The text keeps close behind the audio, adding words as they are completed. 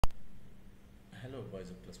Hello boys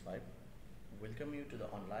of class 5. Welcome you to the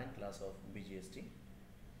online class of BGST.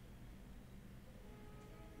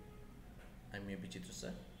 I'm your Bichitra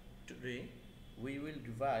sir. Today we will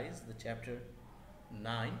revise the chapter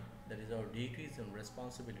 9, that is our duties and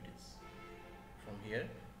responsibilities. From here,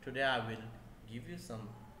 today I will give you some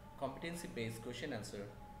competency based question answer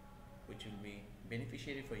which will be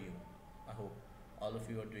beneficiary for you. I hope all of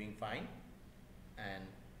you are doing fine, and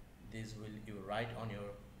this will you write on your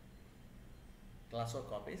classwork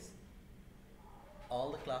copies.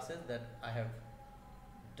 All the classes that I have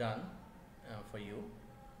done for you,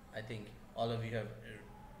 I think all of you have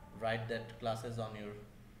write that classes on your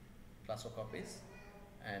classwork copies,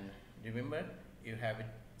 and remember you have a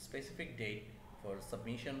specific date for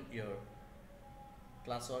submission your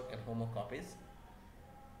classwork and homework copies.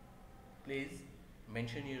 Please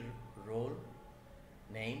mention your role,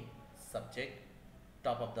 name, subject,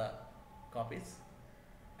 top of the copies,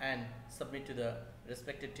 and submit to the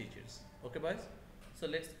respected teachers. Okay boys, so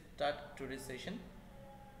let's start today's session.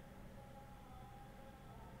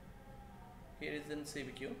 Here is in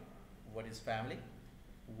CBQ. What is family?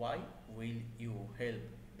 Why will you help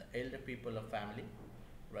the elder people of family?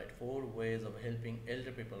 Right, 4 ways of helping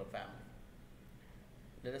elder people of family.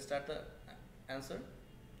 Let us start the answer.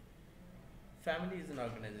 Family is an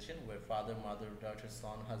organization where father, mother, daughter,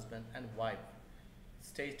 son, husband and wife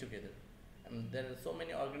stay together. And there are so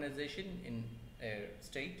many organizations in a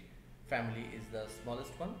state. Family is the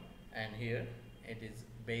smallest one, and here it is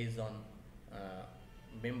based on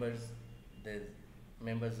members. The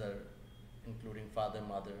members are including father,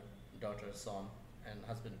 mother, daughter, son and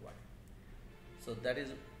husband, wife. So that is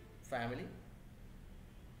family.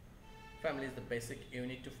 Family is the basic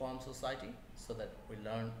unit to form society, so that we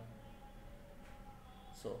learn.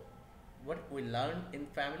 So what we learn in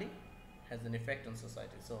family has an effect on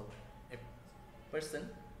society. So a person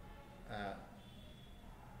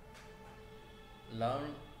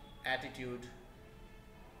learn attitude,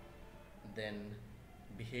 then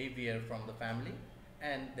behavior from the family,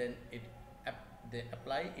 and then they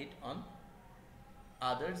apply it on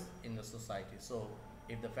others in the society. So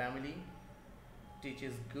if the family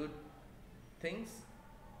teaches good things,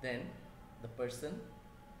 then the person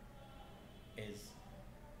is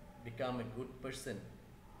become a good person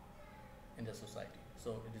in the society.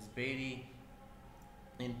 So it is very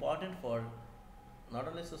important for not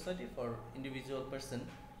only society, for individual person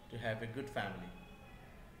to have a good family.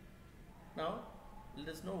 Now let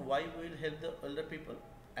us know why we will help the elder people.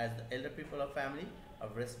 As the elder people of family are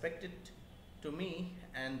respected to me,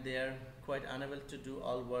 and they are quite unable to do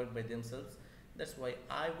all work by themselves. That's why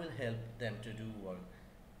I will help them to do work.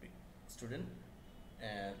 Student,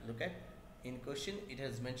 look at in question it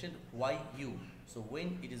has mentioned why you. So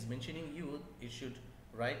when it is mentioning you, it should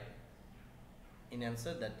write in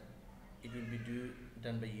answer that it will be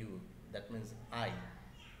done by you. That means I.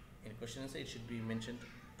 In question answer it should be mentioned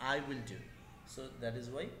I will do. So that is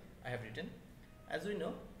why I have written. As we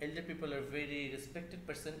know, elder people are very respected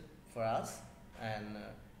person for us, and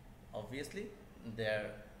obviously they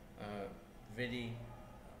are very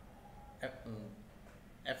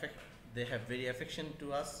they have very affection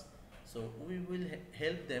to us. So we will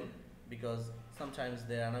help them, because sometimes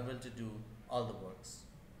they are unable to do all the works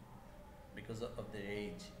because of their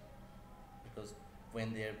age. Because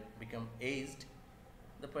when they become aged,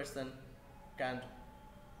 the person can't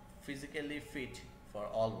physically fit for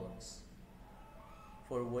all works.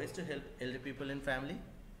 4 ways to help elder people in family.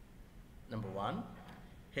 Number 1,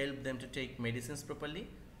 help them to take medicines properly.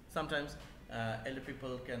 Sometimes elder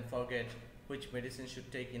people can forget which medicine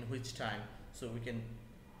should take in which time, so we can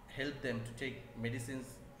help them to take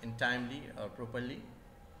medicines in timely or properly.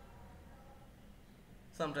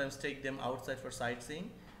 Sometimes take them outside for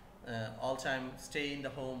sightseeing. All time stay in the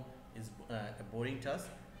home is a boring task,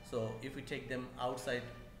 so if we take them outside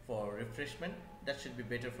for refreshment, that should be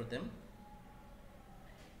better for them.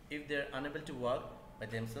 If they're unable to work by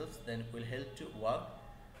themselves, then we'll help to work.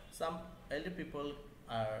 Some elder people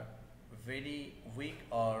are very weak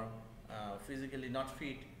or physically not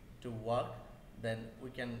fit to work, then we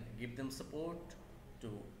can give them support to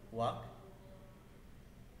work.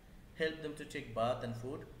 Help them to take bath and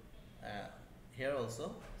food. Here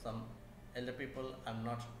also some elder people are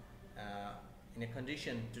not in a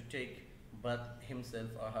condition to take bath himself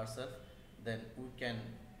or herself, then we can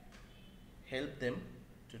help them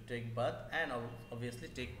to take bath, and obviously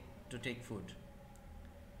take food.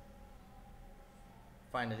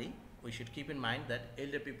 Finally, we should keep in mind that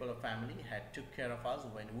elder people of family had took care of us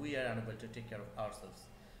when we are unable to take care of ourselves.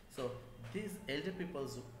 So these elder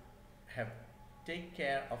peoples have take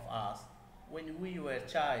care of us when we were a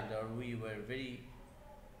child or we were very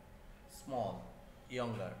small.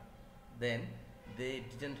 younger, then they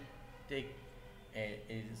didn't take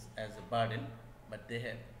it as a burden, but they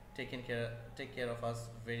have take care of us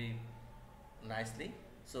very nicely.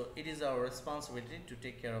 So it is our responsibility to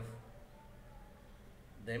take care of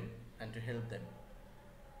them and to help them.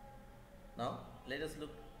 Now let us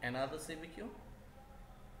look another CVQ.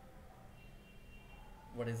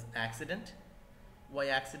 What is accident? Why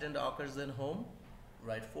accident occurs in home?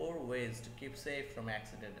 Right, 4 ways to keep safe from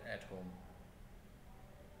accident at home.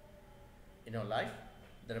 In our life,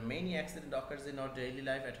 there are many accident occurs in our daily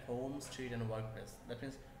life at home, street and workplace. That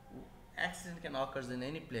means accident can occur in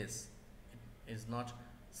any place. It is not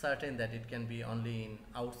certain that it can be only in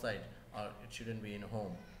outside or it shouldn't be in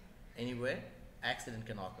home. Anywhere, accident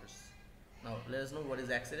can occur. Now let us know what is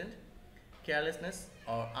accident. Carelessness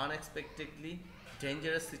or unexpectedly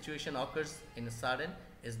dangerous situation occurs in a sudden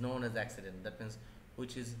is known as accident. That means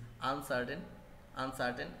which is uncertain and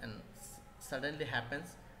suddenly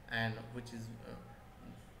happens, and which is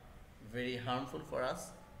very harmful for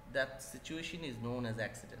us. That situation is known as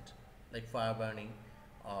accident, like fire burning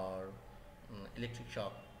or electric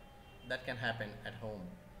shock. That can happen at home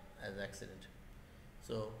as accident.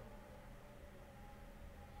 So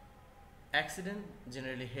accident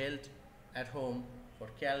generally held at home for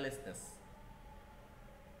carelessness.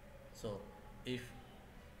 So if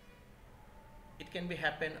it can be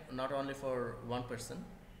happen not only for one person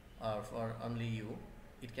or for only you,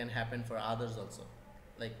 it can happen for others also.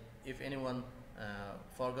 Like if anyone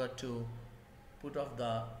forgot to put off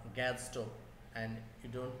the gas stove and you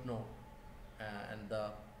don't know, and the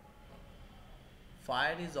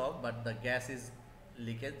fire is off but the gas is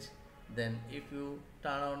leakage, then if you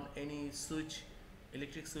turn on any switch,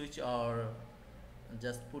 electric switch, or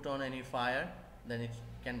just put on any fire, then it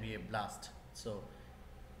can be a blast. So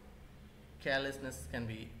carelessness can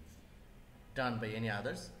be done by any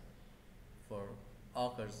others for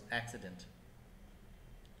occurs accident.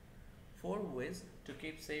 4 ways to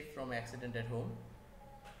keep safe from accident at home.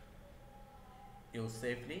 Use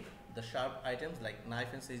safely the sharp items like knife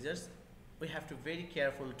and scissors. We have to very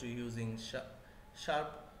careful to using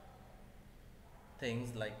sharp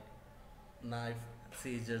things like knife,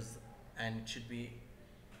 scissors, and it should be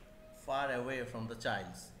far away from the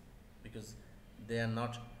childs, because they are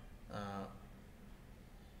not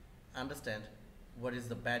understand what is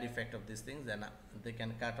the bad effect of these things, and they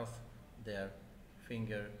can cut off their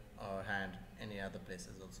finger or hand any other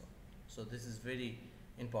places also. So this is very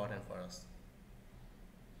important for us.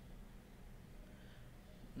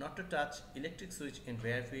 Not to touch electric switch in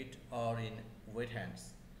bare feet or in wet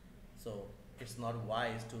hands. So it's not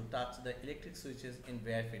wise to touch the electric switches in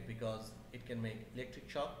bare feet, because it can make electric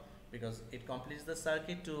shock, because it completes the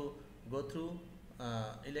circuit to go through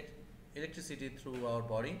electricity through our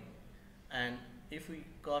body. And if we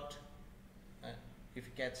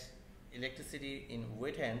catch electricity in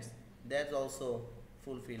wet hands, that also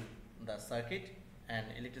fulfill the circuit and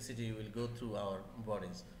electricity will go through our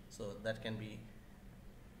bodies. So that can be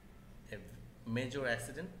a major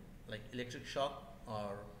accident like electric shock,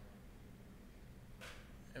 or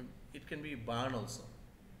it can be burn also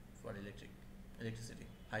for electricity,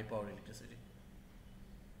 high power electricity.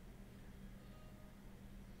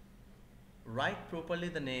 Write properly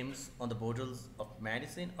the names on the bottles of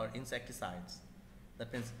medicine or insecticides.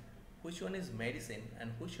 That means which one is medicine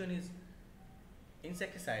and which one is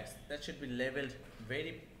insecticides. That should be labeled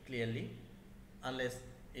very clearly, unless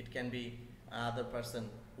it can be another person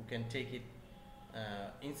who can take it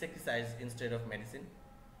insecticides instead of medicine.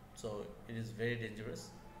 So it is very dangerous.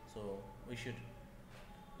 So we should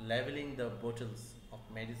labeling the bottles of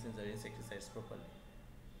medicines or insecticides properly.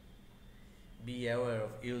 Be aware of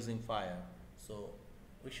using fire. So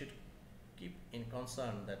we should keep in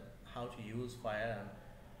concern that how to use fire, and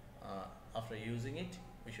after using it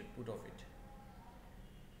we should put off it.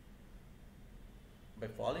 By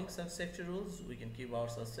following such safety rules, we can keep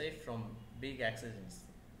ourselves safe from big accidents.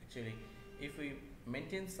 Actually, if we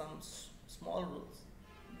maintain some small rules,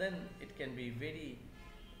 then it can be very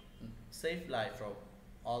safe life for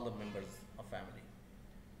all the members of family.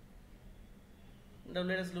 Now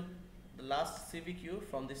let us look the last CVQ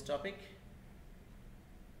from this topic,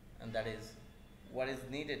 and that is what is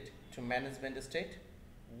needed to management estate,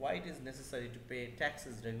 why it is necessary to pay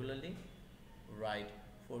taxes regularly, right,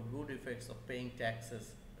 for good effects of paying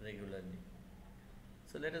taxes regularly.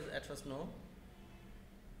 So let us at first know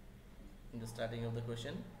in the starting of the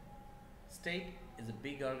question, state is a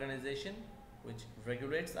big organization which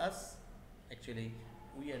regulates us. Actually,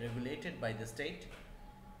 we are regulated by the state.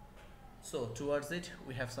 So towards it,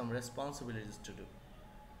 we have some responsibilities to do.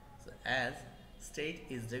 So as state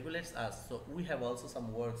is regulates us, so we have also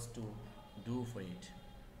some works to do for it.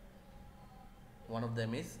 One of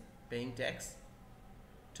them is paying tax.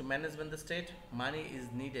 To management the state, money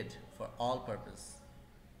is needed for all purpose.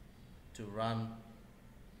 To run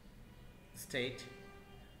state,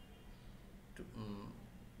 to,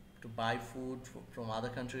 to buy food from other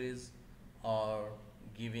countries, or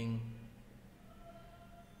giving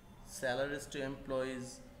salaries to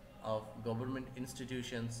employees of government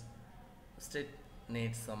institutions, state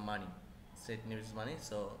needs some money. State needs money,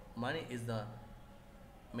 so money is the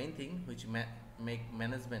main thing which make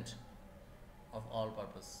management of all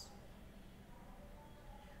purpose.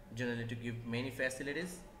 Generally, to give many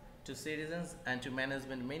facilities to citizens and to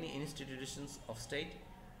management many institutions of state,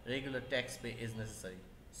 regular tax pay is necessary.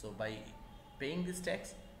 So by paying this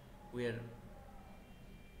tax, we are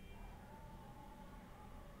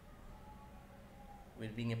we're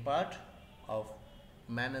being a part of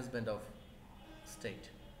management of state.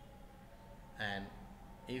 And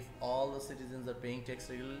if all the citizens are paying tax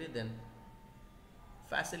regularly, then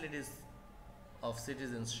facilities of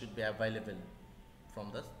citizens should be available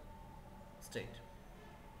from the state.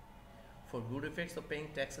 For good effects of paying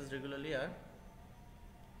taxes regularly are,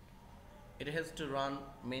 it has to run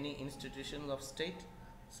many institutions of state.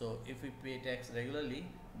 So if we pay tax regularly,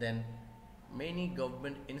 then many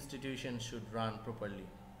government institutions should run properly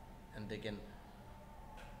and they can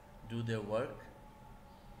do their work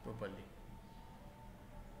properly.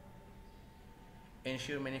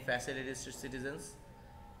 Ensure many facilities to citizens.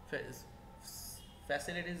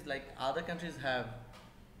 Facilities like other countries have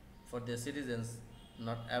for their citizens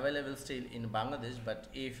not available still in Bangladesh, but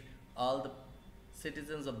if all the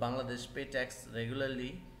citizens of Bangladesh pay tax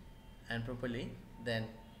regularly and properly, then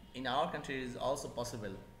in our country it is also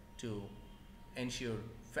possible to ensure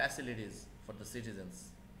facilities for the citizens.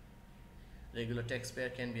 Regular taxpayer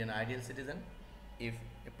can be an ideal citizen. If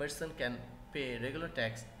a person can pay regular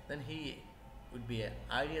tax, then he would be an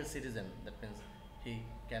ideal citizen. That means he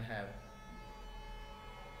can have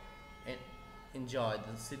and enjoy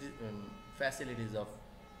the facilities of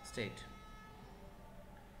state.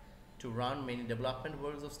 To run many development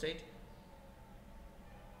works of state,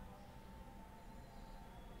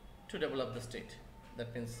 to develop the state.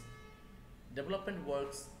 That means development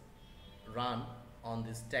works run on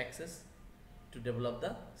these taxes to develop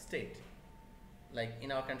the state. Like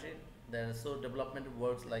in our country, there are so development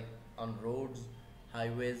works like on roads,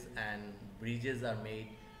 highways, and bridges are made,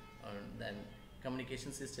 and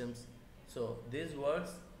communication systems. So these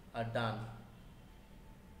works are done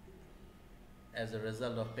as a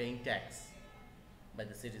result of paying tax by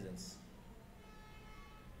the citizens.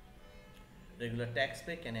 Regular tax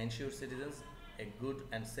pay can ensure citizens a good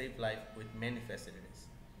and safe life with many facilities.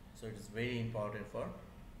 So it is very important for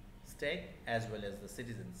state as well as the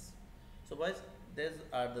citizens. So boys, these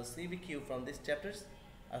are the CVQ from these chapters.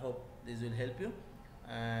 I hope this will help you,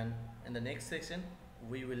 and in the next section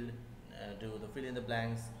we will do the fill in the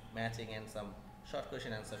blanks, matching, and some short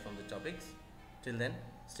question answer from the topics. Till then,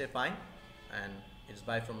 stay fine, and it's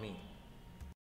bye from me.